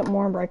a little bit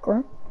more in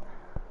Brightcore?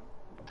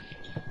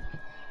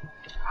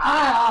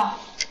 Ah!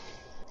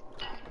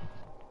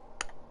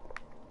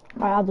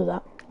 Alright, I'll do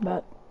that.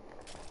 But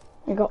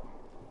here you go.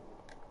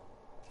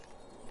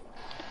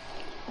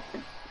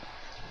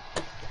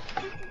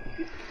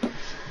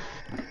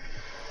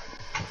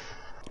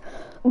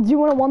 Do you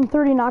want a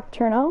 130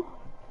 Nocturno?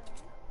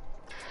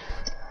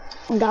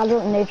 God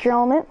Roll Nature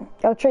Element?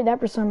 I'll trade that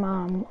for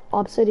some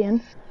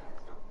Obsidian.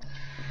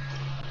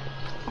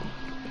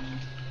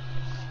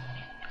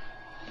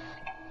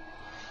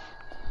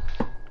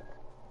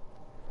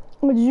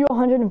 Would you do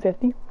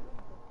 150?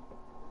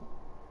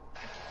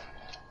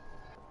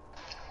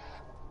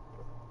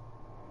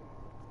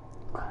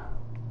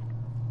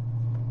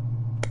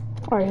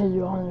 Alright, he'll do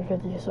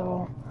 150,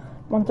 so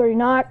 130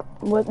 knock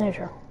with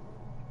nature.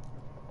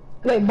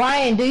 Wait,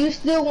 Brian, do you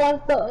still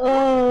want the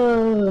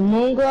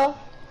MOONGLOW?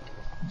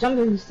 Jump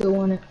if you still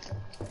want it.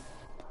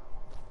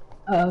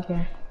 Oh,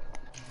 okay.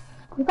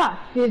 We got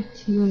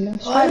 15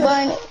 minutes. Alright,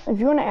 Brian, if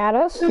you want to add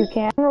us, you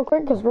can real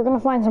quick, because we're going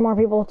to find some more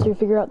people to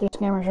figure out these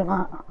scammers or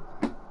not.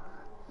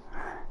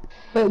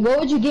 Wait, what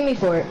would you give me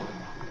for it?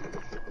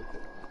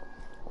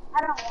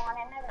 I don't want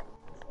it. Never.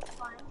 It's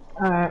fine.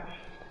 Alright.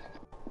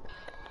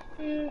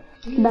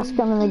 Best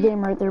gun in the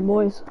game right there,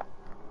 boys.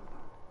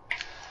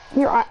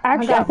 Here,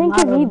 I think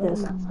you need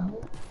this.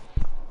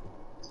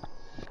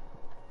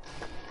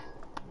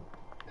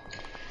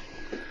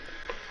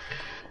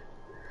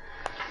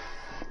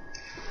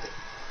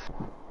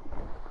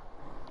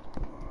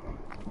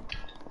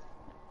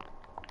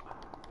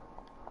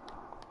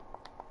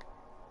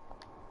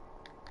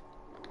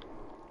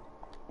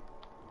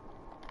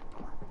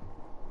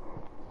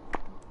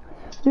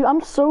 Dude,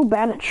 I'm so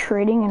bad at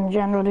trading in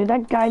general, dude.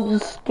 That guy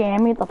just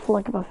scammed me at the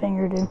flick of a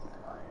finger, dude.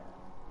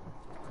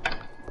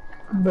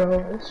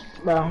 Bro.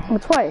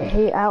 That's why I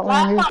hate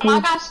Outlanders, Last time I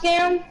dude. got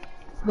scammed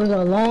was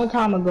a long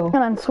time ago.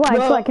 Come on,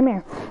 Swag, come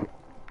here.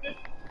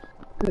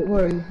 Wait,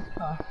 where are you?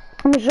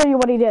 Let me show you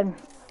what he did.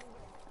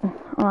 Hold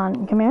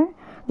on, come here.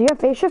 Do you have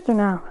phase shift or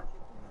no?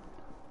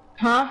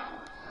 Huh?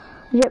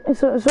 Yep,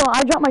 so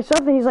I dropped my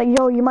stuff and he's like,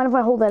 yo, you mind if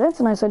I hold edits?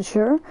 And I said,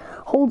 sure.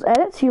 Holds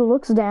edits, he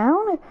looks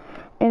down,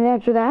 and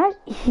after that,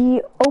 he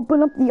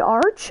opened up the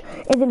arch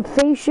and then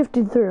phase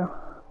shifted through.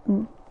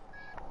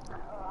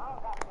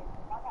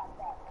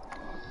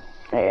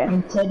 Yeah.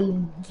 I'm Teddy.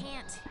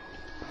 Can't.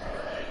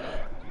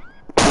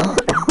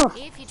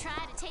 If you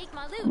try to take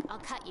my loot, I'll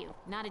cut you.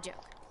 Not a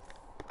joke.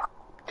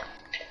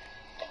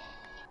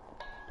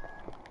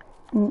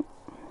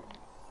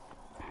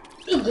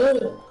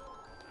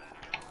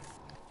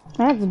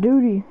 That's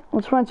duty.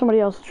 Let's find somebody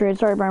else to trade.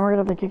 Sorry, Brian, we're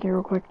gonna have to kick you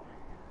real quick.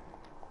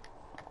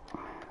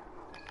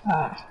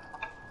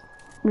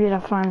 We gotta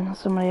find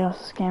somebody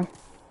else to scam.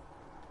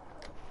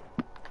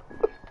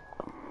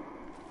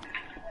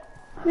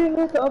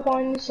 Up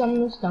on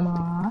some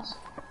scammers.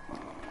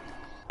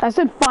 I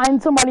said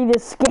find somebody to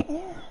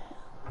scam.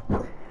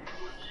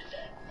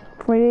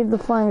 We need to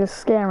find a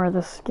scammer to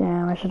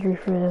scam. I should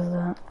rephrase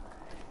that.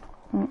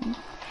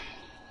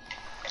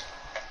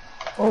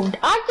 Oh,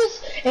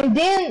 and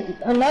then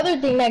another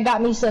thing that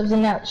got me subs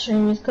in that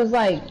stream is cause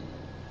like,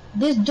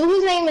 this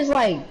dude's name is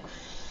like,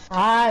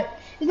 Fry.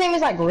 His name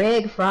is like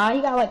Reg Fry.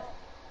 He got like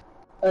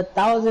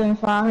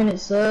 1,500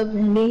 subs,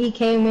 and then he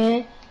came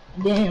in,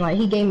 and then like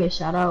he gave me a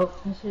shout out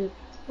and shit.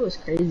 It was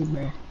crazy,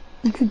 man.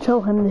 You should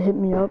tell him to hit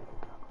me up.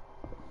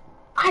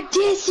 I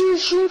did see your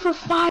stream for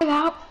 5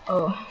 hours.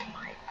 Oh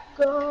my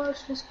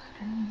gosh, that's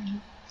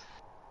crazy.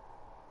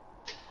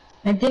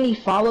 And then he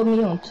followed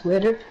me on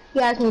Twitter. He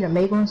asked me to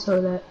make one so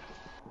that.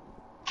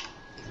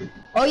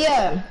 Oh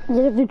yeah.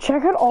 Yeah, dude,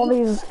 check out all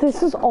these.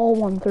 This is all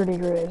 130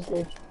 graves,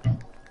 dude.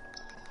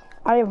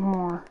 I have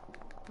more.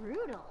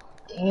 Brutal.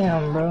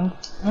 Damn, bro.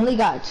 Only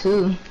got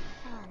 2.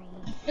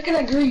 Look at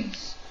that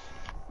grease.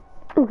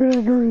 Look at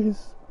that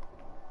grease.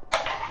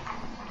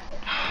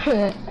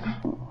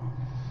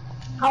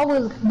 I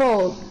was,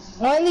 bro,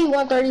 only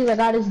 130s I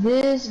got is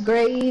this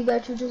grave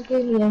that you just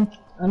gave me and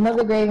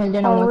another grave and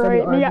then a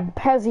 130 Alright, yeah, RG.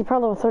 Pezzy, pro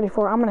level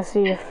 34. I'm gonna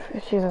see if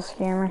she's a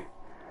scammer.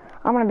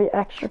 I'm gonna be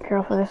extra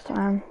careful this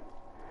time.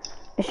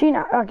 Is she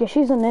not? Okay,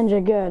 she's a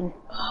ninja, good.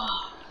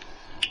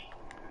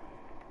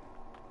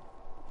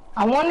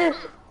 I wonder if,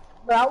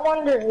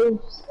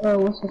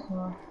 what's it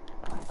called?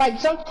 Like,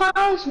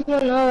 sometimes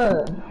when,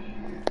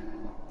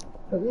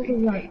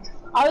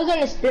 I was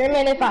gonna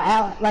experiment if I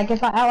act like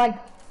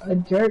a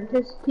jerk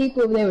to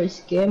people if they were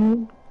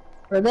scamming.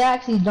 Or they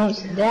actually didn't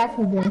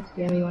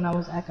scare me when I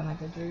was acting like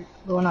a jerk.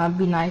 But when I'd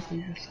be nice, they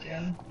just scare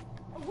me.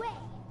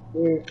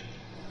 Yeah.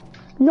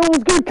 Yo,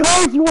 it's good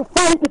cause you a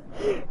fight.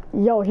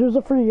 Yo, here's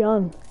a free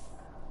gun.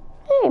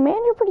 Hey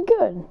man, you're pretty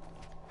good.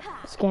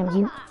 Scams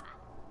you.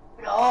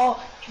 No,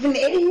 even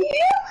idiot.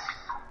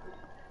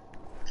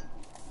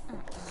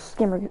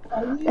 Scammer.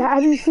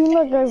 Have you seen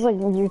that guy's like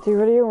YouTube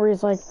video where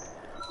he's like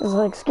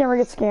scammer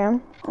gets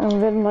scammed,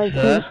 and then like,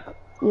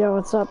 yo,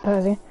 what's up,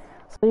 Pezzy?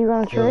 So you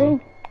gonna trade?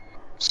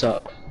 What's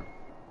up?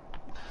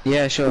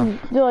 Yeah, sure.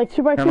 Do like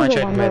 2x2s Am I or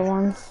trading with?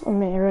 1x1s?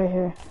 Me right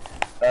here.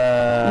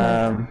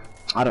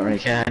 I don't really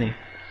care any.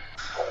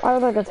 I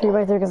would like a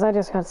 2x2 because I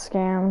just got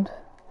scammed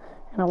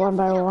in a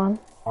 1x1.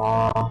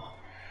 Aww.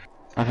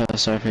 I feel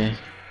sorry for you.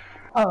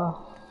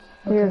 Oh.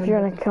 Here, if you're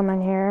gonna come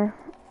in here,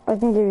 I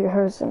can give you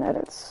hosts and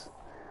edits.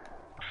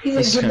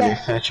 This is gonna be a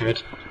fair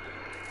trade.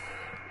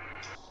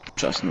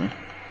 Trust me.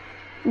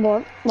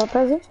 What? What,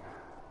 Pezzy?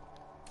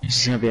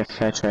 This is gonna be a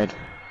fair trade.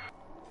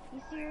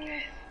 You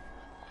serious?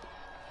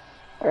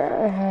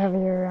 I have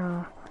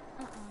your,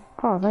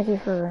 Oh, thank you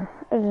for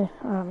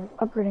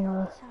upgrading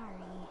all this. Sorry.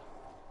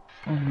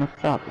 No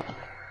problem.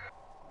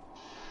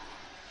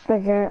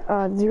 Okay,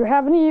 do you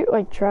have any,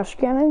 like, trash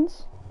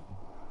cannons?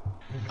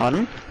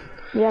 Pardon?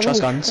 Yeah, Trash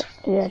cannons?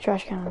 Yeah,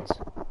 trash cannons.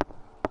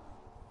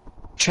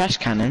 Trash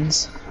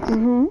cannons?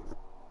 Mm-hmm.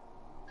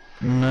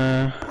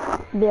 No.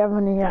 Do you have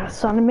any,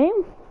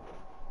 sunbeam?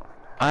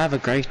 I have a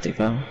grave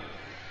digger.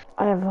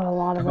 I have a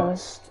lot of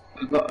those.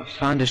 I got a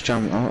Founder's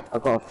Drum. I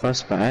got a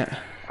Frostbite.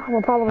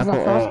 What problem is I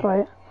that got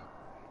frostbite?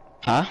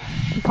 Huh?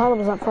 The problem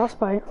is that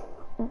frostbite.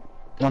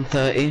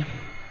 130.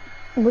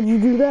 Would you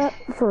do that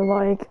for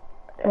like,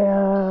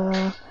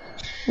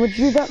 would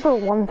you do that for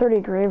 130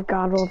 grave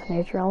god roll with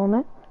nature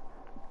element?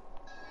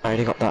 I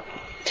already got that.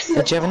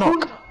 Did you have a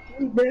knock?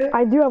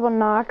 I do have a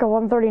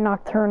 130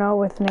 nocturno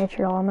with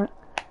nature element.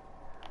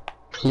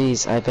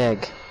 Please, I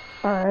beg.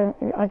 Alright,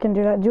 I can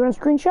do that. Do you want to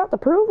screenshot to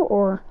prove,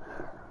 or?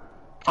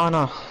 Oh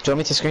no, do you want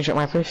me to screenshot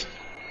my proof?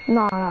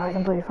 No, I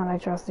completely fine. I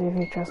trust you if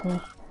you trust me.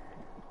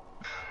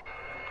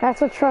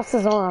 That's what trust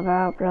is all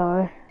about,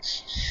 really.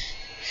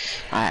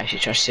 I actually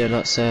trust you a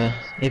lot, so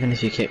even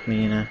if you kick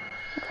me, you know.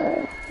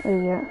 Okay, there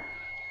you go.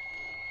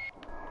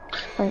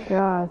 Thank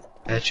God.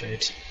 Fair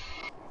trade.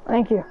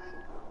 Thank you.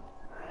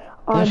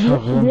 No do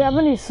problem. you have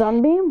any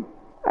sunbeam,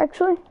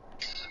 actually?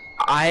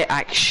 I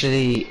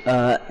actually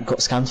got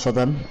scammed for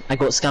them. I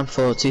got scammed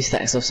for 2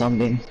 stacks of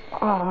Sunbeam.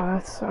 Ah,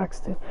 that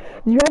sucks, dude.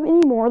 Do you have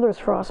any more of those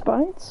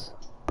frostbites?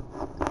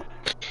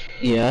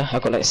 Yeah, I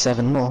got like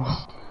 7 more.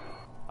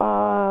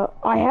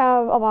 I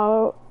have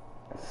about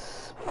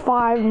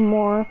 5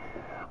 more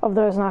of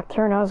those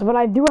nocturnos, but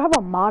I do have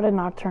a modded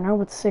nocturno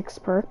with 6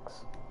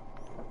 perks.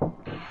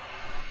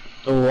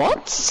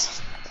 What?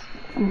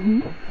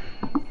 Mhm.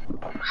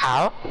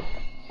 How?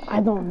 I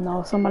don't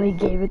know. Somebody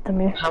gave it to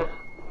me.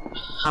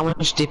 How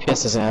much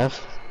DPS does it have?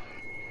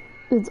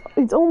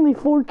 It's only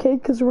 4K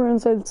because we're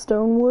inside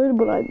Stonewood,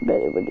 but I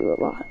bet it would do a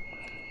lot.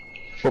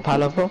 What power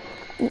level?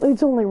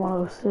 It's only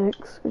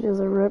 106, which is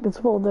a rip. It's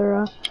full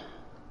Dura.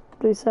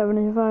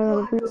 375 out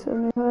of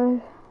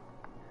 375.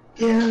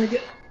 Yeah.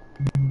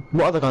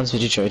 What other guns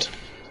would you trade?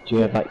 Do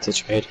you like to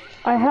trade?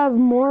 I have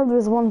more of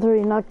these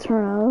 130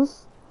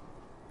 nocturnos.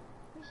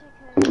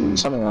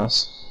 Something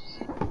else.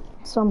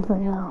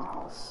 Something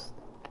else.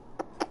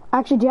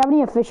 Actually, do you have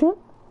any efficient?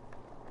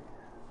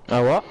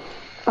 What?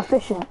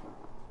 Efficient.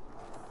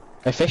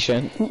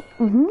 Efficient?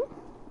 Mm-hmm.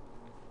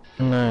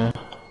 No.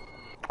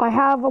 I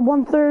have a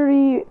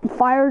 130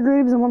 fire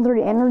graves and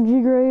 130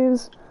 energy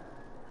graves.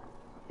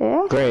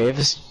 Yeah?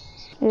 Graves?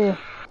 Yeah.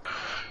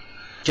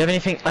 Do you have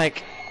anything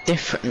like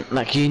different,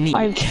 like unique?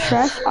 I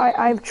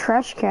have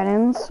trash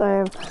cannons. I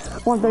have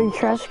 130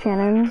 trash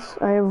cannons.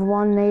 I have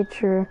 1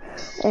 nature.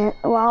 And,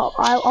 well,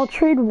 I'll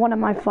trade one of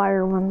my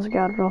fire ones,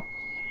 God roll.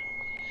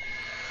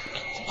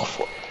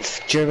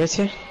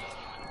 Durability?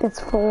 It's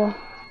full.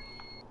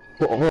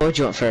 What would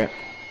you want for it?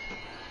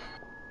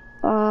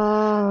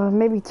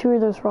 Maybe 2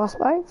 of those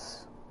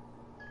frostbites?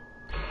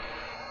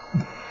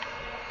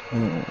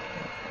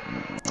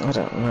 I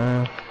don't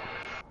know.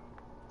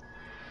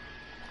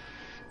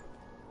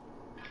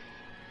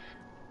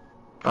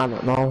 I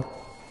don't know.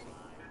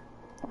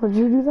 Would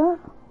you do that?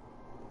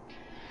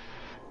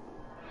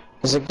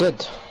 Is it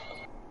good?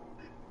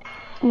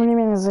 What do you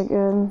mean, is it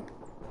good?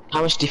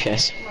 How much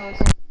DPS?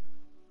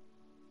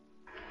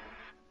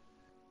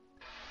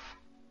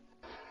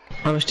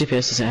 How much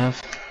DPS does it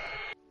have?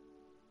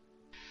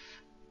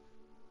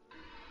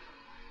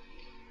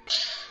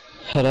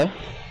 Hello?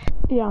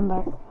 Yeah, I'm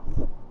back.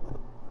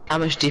 How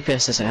much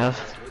DPS does it have?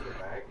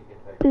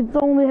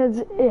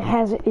 It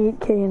has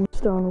 8k in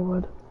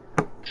Stonewood.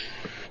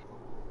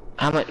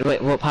 How much,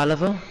 wait, what power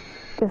level?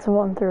 It's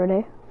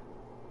 130.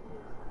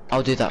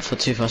 I'll do that for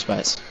 2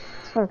 frostbites.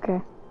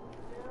 Okay.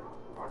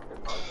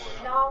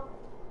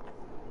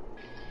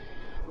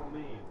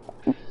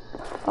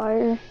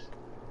 Fire.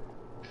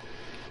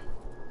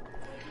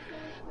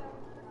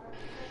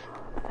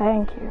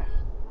 Thank you.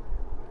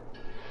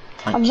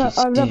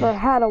 I've never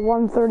had a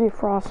 130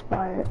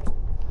 frostbite.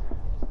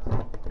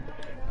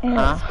 And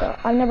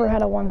I've never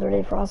had a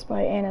 130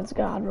 frostbite, and it's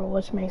God roll,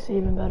 which makes it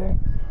even better.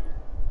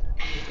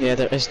 Yeah,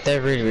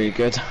 they're really, really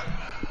good.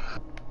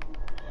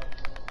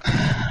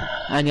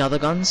 Any other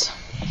guns?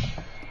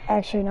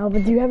 Actually, no,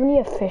 but do you have any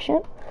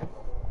efficient?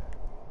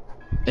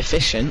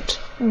 Efficient?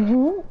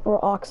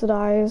 Or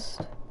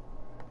oxidized?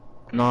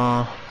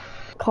 Nah.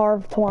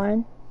 Carved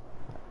twine?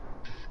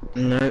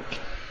 Nope.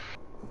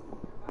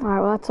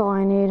 Alright, well that's all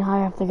I need. I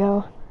have to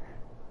go.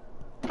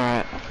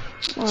 Alright.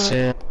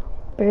 See ya.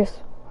 Peace.